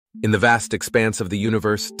In the vast expanse of the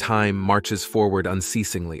universe, time marches forward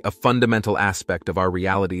unceasingly, a fundamental aspect of our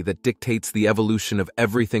reality that dictates the evolution of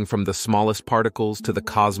everything from the smallest particles to the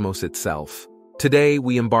cosmos itself. Today,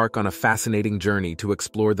 we embark on a fascinating journey to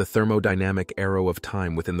explore the thermodynamic arrow of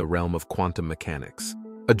time within the realm of quantum mechanics.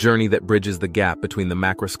 A journey that bridges the gap between the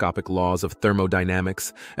macroscopic laws of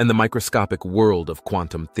thermodynamics and the microscopic world of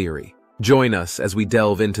quantum theory. Join us as we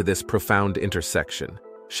delve into this profound intersection,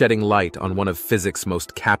 shedding light on one of physics'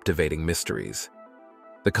 most captivating mysteries.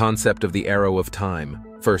 The concept of the arrow of time,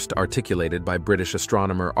 first articulated by British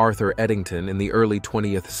astronomer Arthur Eddington in the early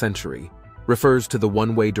 20th century, refers to the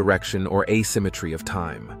one-way direction or asymmetry of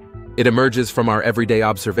time. It emerges from our everyday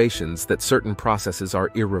observations that certain processes are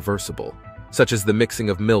irreversible, such as the mixing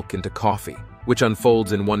of milk into coffee, which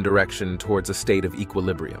unfolds in one direction towards a state of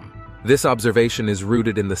equilibrium. This observation is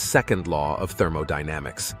rooted in the second law of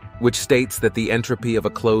thermodynamics, which states that the entropy of a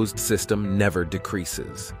closed system never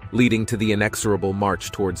decreases, leading to the inexorable march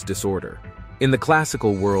towards disorder. In the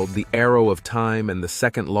classical world, the arrow of time and the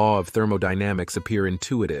second law of thermodynamics appear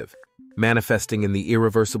intuitive, manifesting in the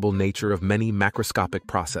irreversible nature of many macroscopic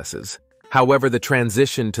processes. However, the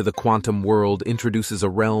transition to the quantum world introduces a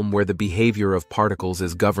realm where the behavior of particles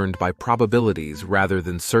is governed by probabilities rather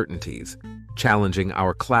than certainties, challenging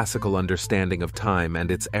our classical understanding of time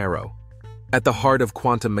and its arrow. At the heart of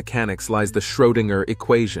quantum mechanics lies the Schrödinger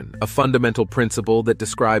equation, a fundamental principle that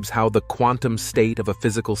describes how the quantum state of a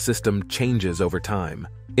physical system changes over time.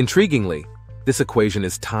 Intriguingly, this equation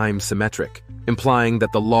is time-symmetric, implying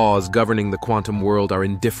that the laws governing the quantum world are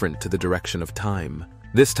indifferent to the direction of time.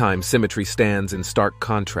 This time symmetry stands in stark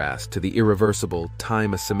contrast to the irreversible,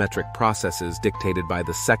 time-asymmetric processes dictated by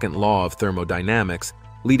the second law of thermodynamics,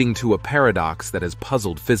 leading to a paradox that has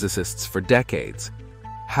puzzled physicists for decades.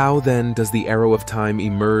 How then does the arrow of time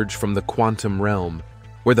emerge from the quantum realm,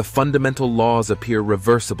 where the fundamental laws appear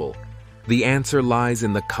reversible? The answer lies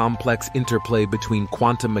in the complex interplay between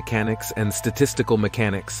quantum mechanics and statistical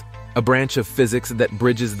mechanics, a branch of physics that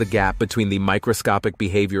bridges the gap between the microscopic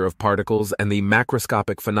behavior of particles and the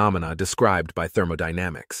macroscopic phenomena described by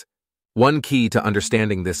thermodynamics. One key to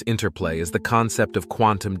understanding this interplay is the concept of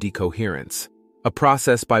quantum decoherence, a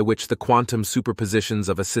process by which the quantum superpositions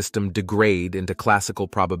of a system degrade into classical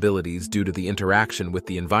probabilities due to the interaction with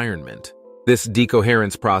the environment. This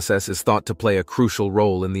decoherence process is thought to play a crucial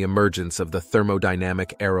role in the emergence of the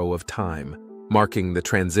thermodynamic arrow of time, marking the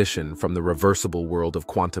transition from the reversible world of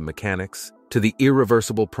quantum mechanics to the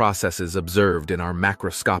irreversible processes observed in our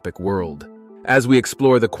macroscopic world. As we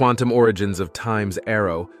explore the quantum origins of time's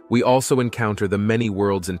arrow, we also encounter the many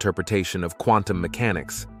worlds interpretation of quantum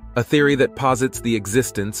mechanics, a theory that posits the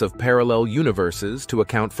existence of parallel universes to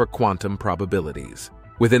account for quantum probabilities.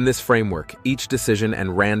 Within this framework, each decision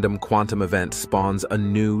and random quantum event spawns a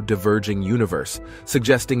new, diverging universe,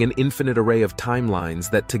 suggesting an infinite array of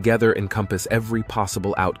timelines that together encompass every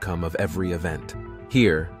possible outcome of every event.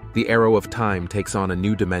 Here, the arrow of time takes on a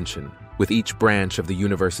new dimension, with each branch of the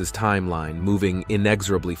universe's timeline moving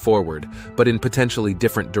inexorably forward, but in potentially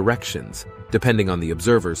different directions, depending on the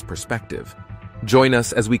observer's perspective. Join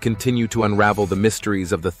us as we continue to unravel the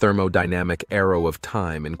mysteries of the thermodynamic arrow of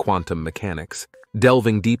time in quantum mechanics,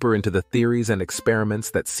 delving deeper into the theories and experiments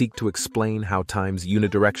that seek to explain how time's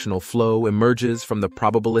unidirectional flow emerges from the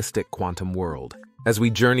probabilistic quantum world. As we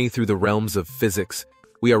journey through the realms of physics,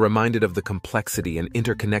 we are reminded of the complexity and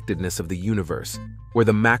interconnectedness of the universe, where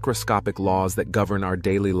the macroscopic laws that govern our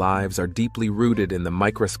daily lives are deeply rooted in the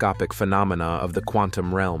microscopic phenomena of the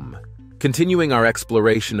quantum realm. Continuing our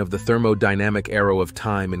exploration of the thermodynamic arrow of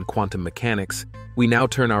time in quantum mechanics, we now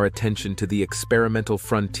turn our attention to the experimental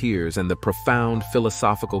frontiers and the profound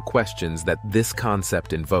philosophical questions that this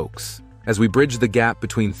concept invokes. As we bridge the gap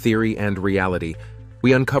between theory and reality,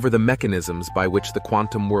 we uncover the mechanisms by which the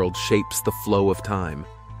quantum world shapes the flow of time,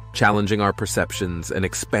 challenging our perceptions and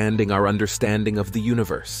expanding our understanding of the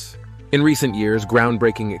universe. In recent years,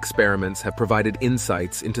 groundbreaking experiments have provided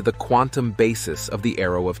insights into the quantum basis of the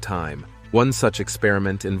arrow of time. One such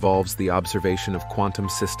experiment involves the observation of quantum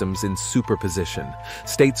systems in superposition,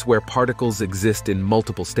 states where particles exist in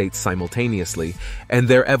multiple states simultaneously, and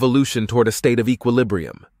their evolution toward a state of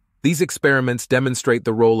equilibrium. These experiments demonstrate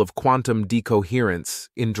the role of quantum decoherence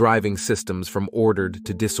in driving systems from ordered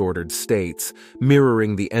to disordered states,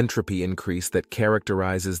 mirroring the entropy increase that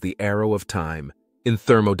characterizes the arrow of time in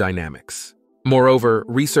thermodynamics. Moreover,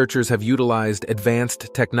 researchers have utilized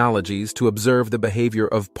advanced technologies to observe the behavior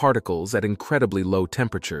of particles at incredibly low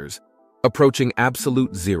temperatures, approaching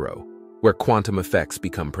absolute zero, where quantum effects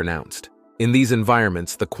become pronounced. In these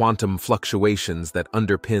environments, the quantum fluctuations that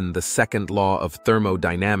underpin the second law of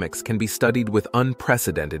thermodynamics can be studied with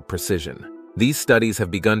unprecedented precision. These studies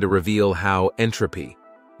have begun to reveal how entropy,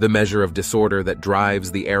 the measure of disorder that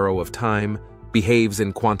drives the arrow of time, behaves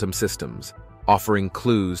in quantum systems, offering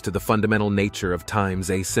clues to the fundamental nature of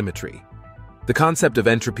time's asymmetry. The concept of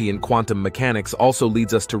entropy in quantum mechanics also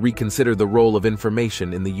leads us to reconsider the role of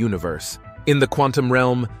information in the universe. In the quantum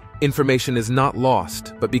realm, information is not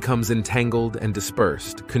lost, but becomes entangled and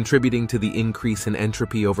dispersed, contributing to the increase in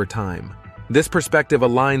entropy over time. This perspective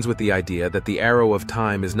aligns with the idea that the arrow of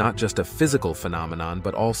time is not just a physical phenomenon,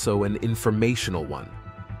 but also an informational one,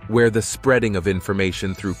 where the spreading of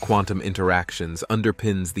information through quantum interactions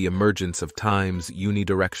underpins the emergence of time's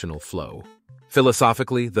unidirectional flow.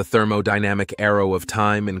 Philosophically, the thermodynamic arrow of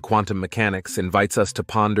time in quantum mechanics invites us to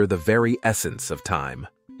ponder the very essence of time.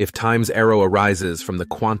 If time's arrow arises from the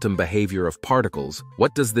quantum behavior of particles,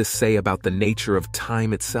 what does this say about the nature of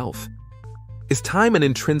time itself? Is time an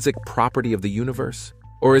intrinsic property of the universe?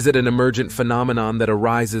 Or is it an emergent phenomenon that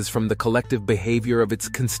arises from the collective behavior of its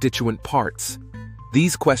constituent parts?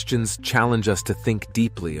 These questions challenge us to think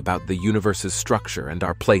deeply about the universe's structure and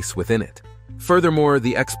our place within it. Furthermore,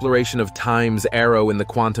 the exploration of time's arrow in the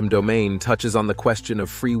quantum domain touches on the question of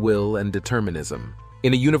free will and determinism.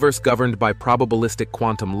 In a universe governed by probabilistic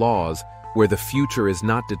quantum laws, where the future is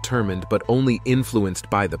not determined but only influenced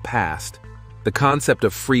by the past, the concept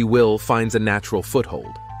of free will finds a natural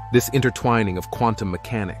foothold. This intertwining of quantum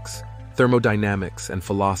mechanics, thermodynamics, and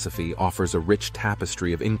philosophy offers a rich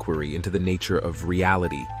tapestry of inquiry into the nature of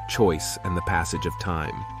reality, choice, and the passage of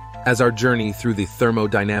time. As our journey through the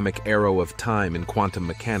thermodynamic arrow of time in quantum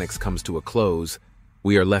mechanics comes to a close,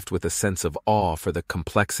 we are left with a sense of awe for the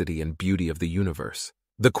complexity and beauty of the universe.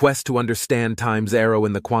 The quest to understand time's arrow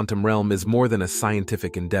in the quantum realm is more than a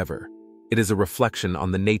scientific endeavor. It is a reflection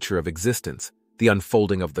on the nature of existence, the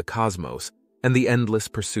unfolding of the cosmos, and the endless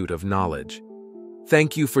pursuit of knowledge.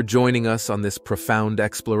 Thank you for joining us on this profound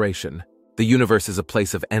exploration. The universe is a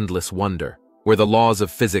place of endless wonder, where the laws of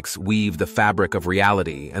physics weave the fabric of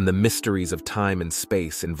reality and the mysteries of time and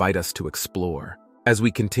space invite us to explore. As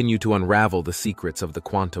we continue to unravel the secrets of the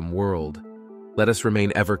quantum world, let us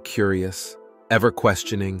remain ever curious, ever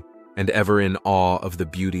questioning, and ever in awe of the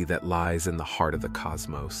beauty that lies in the heart of the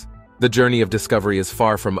cosmos. The journey of discovery is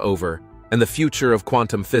far from over, and the future of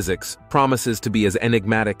quantum physics promises to be as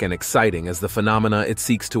enigmatic and exciting as the phenomena it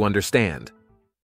seeks to understand.